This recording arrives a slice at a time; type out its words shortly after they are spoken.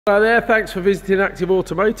Hello there, thanks for visiting Active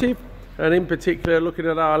Automotive, and in particular looking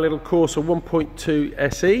at our little Corsa 1.2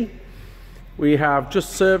 SE. We have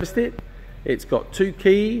just serviced it. It's got 2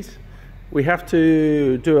 keys. We have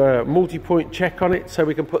to do a multi-point check on it so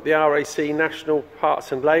we can put the RAC National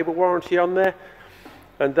Parts and Labour Warranty on there,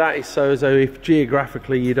 and that is so as though if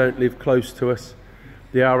geographically you don't live close to us,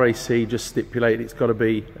 the RAC just stipulate it's got to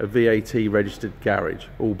be a VAT registered garage,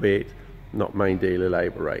 albeit not main dealer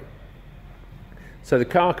labour rate. So the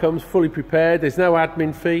car comes fully prepared, there's no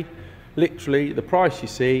admin fee. Literally the price you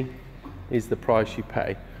see is the price you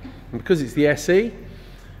pay. And because it's the SE,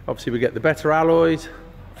 obviously we get the better alloys.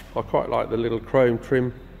 I quite like the little chrome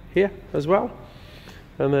trim here as well.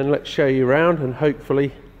 And then let's show you around, and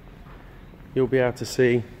hopefully you'll be able to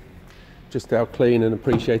see just how clean and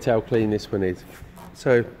appreciate how clean this one is.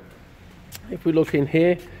 So if we look in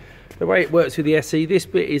here, the way it works with the SE, this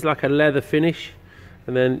bit is like a leather finish,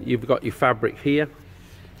 and then you've got your fabric here,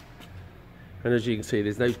 and as you can see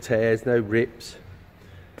there's no tears, no rips.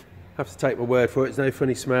 Have to take my word for it, there's no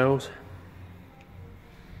funny smells.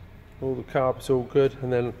 All the carpet's all good,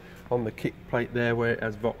 and then on the kick plate there where it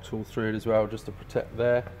has Vauxhall through it as well, just to protect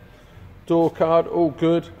there. Door card all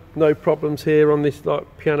good, no problems here on this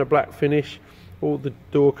like piano black finish. All the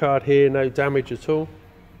door card here, no damage at all.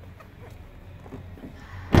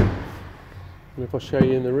 And if I show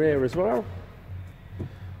you in the rear as well,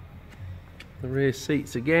 the rear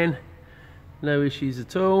seats again, no issues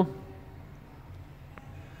at all.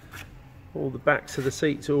 All the backs of the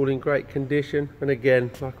seats all in great condition, and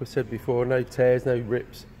again, like I said before, no tears, no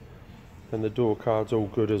rips, and the door card's all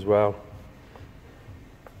good as well.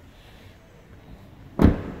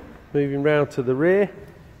 Moving round to the rear,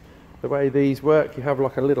 the way these work, you have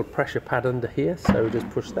like a little pressure pad under here, so we just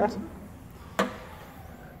push that, and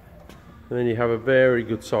then you have a very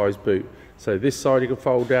good sized boot. So this side you can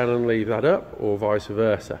fold down and leave that up, or vice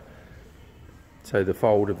versa. So the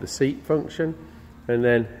fold of the seat function. And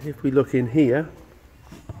then if we look in here,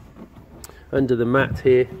 under the mat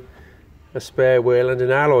here, a spare wheel and an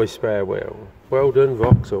alloy spare wheel. Well done,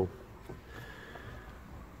 Vauxhall.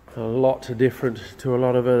 A lot different to a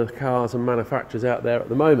lot of other cars and manufacturers out there at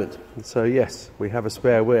the moment. And so yes, we have a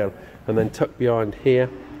spare wheel, and then tucked behind here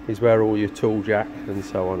is where all your tool jack and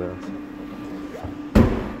so on else.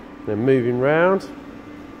 Then moving round,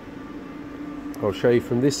 I'll show you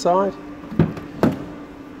from this side.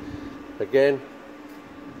 Again,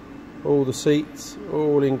 all the seats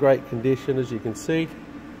all in great condition, as you can see,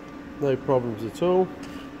 no problems at all.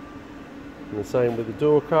 And the same with the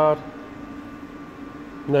door card,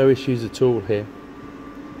 no issues at all here.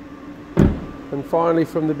 And finally,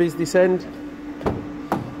 from the business end,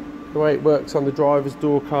 the way it works on the driver's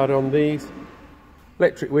door card on these,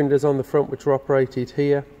 electric windows on the front which are operated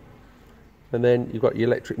here, and then you've got your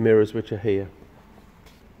electric mirrors which are here.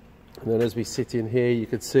 And then as we sit in here, you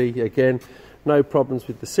can see again, no problems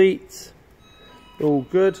with the seats, all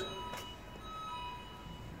good.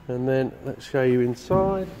 And then let's show you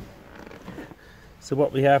inside. So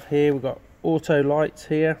what we have here, we've got auto lights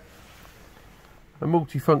here, a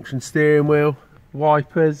multifunction steering wheel,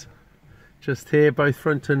 wipers just here, both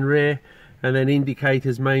front and rear, and then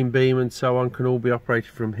indicators, main beam and so on can all be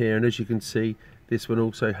operated from here. And as you can see, this one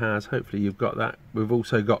also has, hopefully you've got that, we've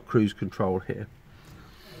also got cruise control here.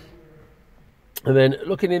 And then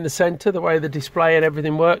looking in the centre, the way the display and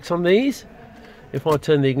everything works on these, if I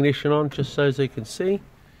turn the ignition on just so as you can see.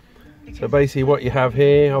 So basically what you have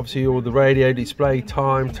here, obviously all the radio display,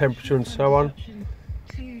 time, temperature and so on.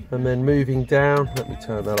 And then moving down, let me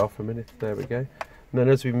turn that off a minute, there we go. And then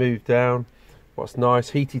as we move down, what's nice,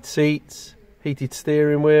 heated seats, heated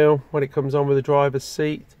steering wheel when it comes on with the driver's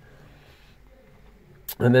seat.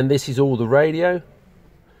 And then this is all the radio,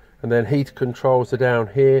 and then heat controls are down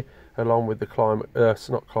here along with the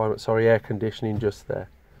air conditioning just there.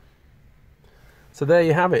 So there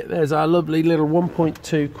you have it, there's our lovely little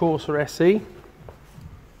 1.2 Corsa SE.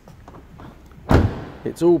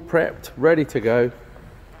 It's all prepped, ready to go.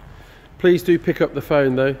 Please do pick up the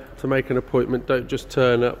phone though to make an appointment, don't just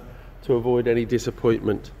turn up to avoid any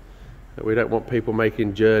disappointment. We don't want people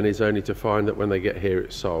making journeys only to find that when they get here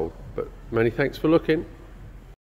it's sold. But many thanks for looking.